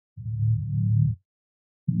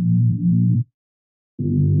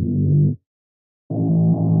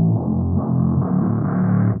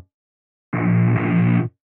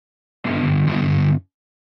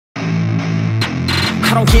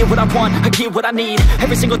don't get what I want, I get what I need.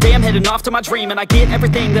 Every single day I'm heading off to my dream, and I get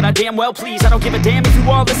everything that I damn well please. I don't give a damn if you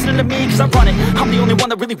all listening to me, cause I run it. I'm the only one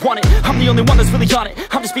that really want it, I'm the only one that's really on it.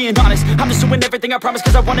 I'm just being honest, I'm just doing everything I promise,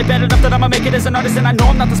 cause I want it bad enough that I'ma make it as an artist. And I know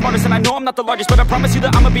I'm not the smartest, and I know I'm not the largest, but I promise you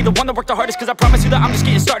that I'ma be the one that worked the hardest. Cause I promise you that I'm just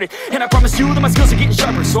getting started, and I promise you that my skills are getting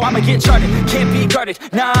sharper. So I'ma get charted, can't be guarded.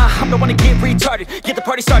 Nah, I'm the one to get retarded. Get the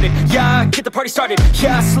party started, yeah, get the party started.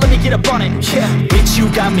 Yeah, so let me get up on it, yeah. Bitch, you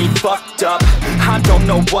got me fucked up, I don't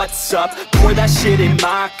know what's up. Pour that shit in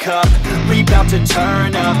my cup, we bout to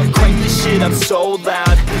turn up. Crank this shit up so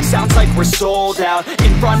loud, sounds like we're sold out.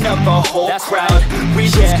 In front of a whole crowd, we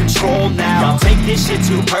lose control now. Y'all take this shit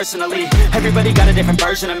too personally, everybody got a different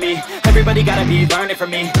version of me. Everybody gotta be learning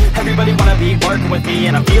from me, everybody wanna be working with me.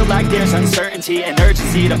 And I feel like there's uncertainty and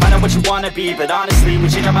urgency to find out what you wanna be. But honestly, we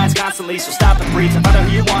change our minds constantly, so stop and breathe to find out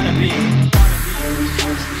who you wanna be.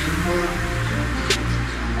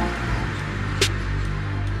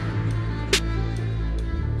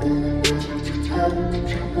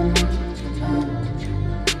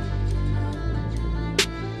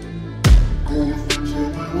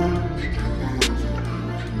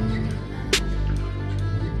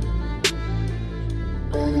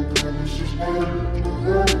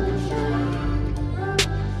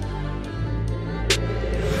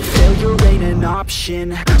 Failure ain't an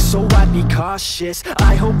option, so I'd be cautious.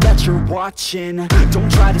 I hope that you're watching,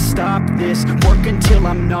 don't try to stop this. Work until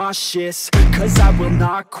I'm nauseous, cause I will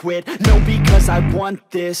not quit. No, because I want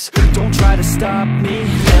this, don't try to stop me.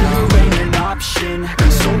 Failure ain't an option,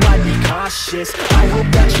 so I'd be cautious. I hope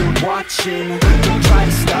that you're watching, don't try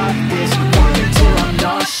to stop this. Work until I'm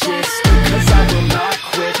nauseous, cause I will not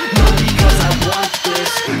quit. No, because I want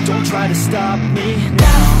this, don't try to stop me now.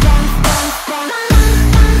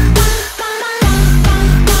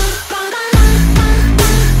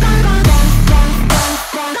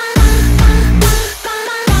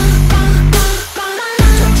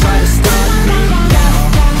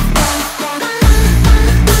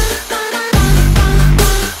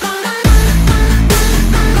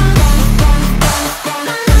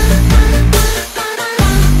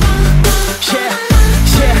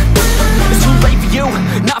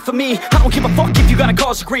 I don't give a fuck if you got a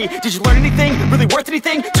college degree. Did you learn anything? Really worth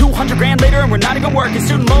anything? 200 grand later and we're not even working.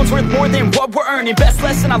 Student loans worth more than what we're earning. Best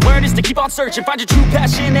lesson I learned is to keep on searching. Find your true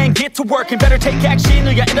passion and get to work. And better take action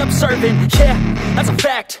or you end up serving. Yeah, that's a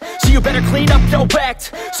fact. So you better clean up your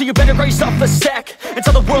act. So you better grow yourself a sack and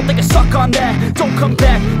tell the world they can suck on that. Don't come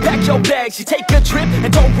back, pack your bags. You take a trip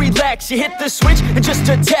and don't relax. You hit the switch and just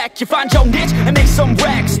attack. You find your niche and make some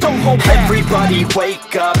racks. Don't hold back. Everybody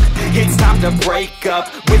wake up, it's time to break up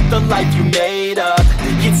with the life you made up.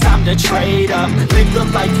 It's time to trade up, live the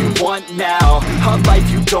life you want now, a life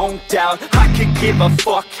you don't doubt. I could give a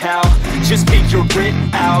fuck how, just figure it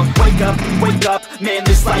out. Wake up, man,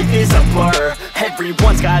 this life is a blur.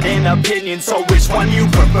 Everyone's got an opinion, so which one you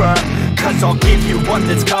prefer? Cause I'll give you one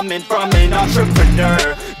that's coming from an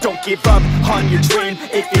entrepreneur. Don't give up on your dream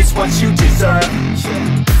if it's what you deserve.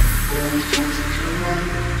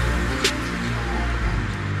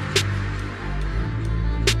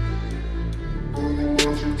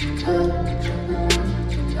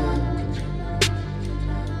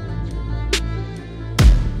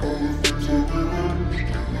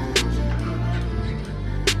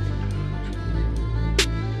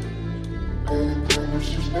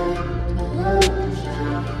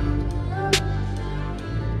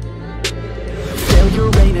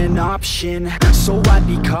 Failure ain't an option, so I'd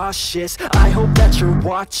be cautious. I hope that you're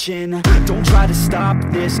watching, don't try to stop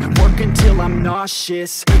this. Work until I'm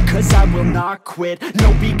nauseous, cause I will not quit.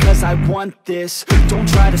 No, because I want this, don't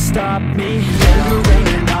try to stop me. Failure ain't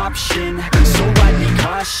an option, so I'd be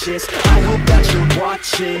cautious. I hope that you're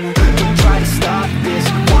watching, don't try to stop this.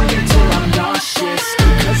 Work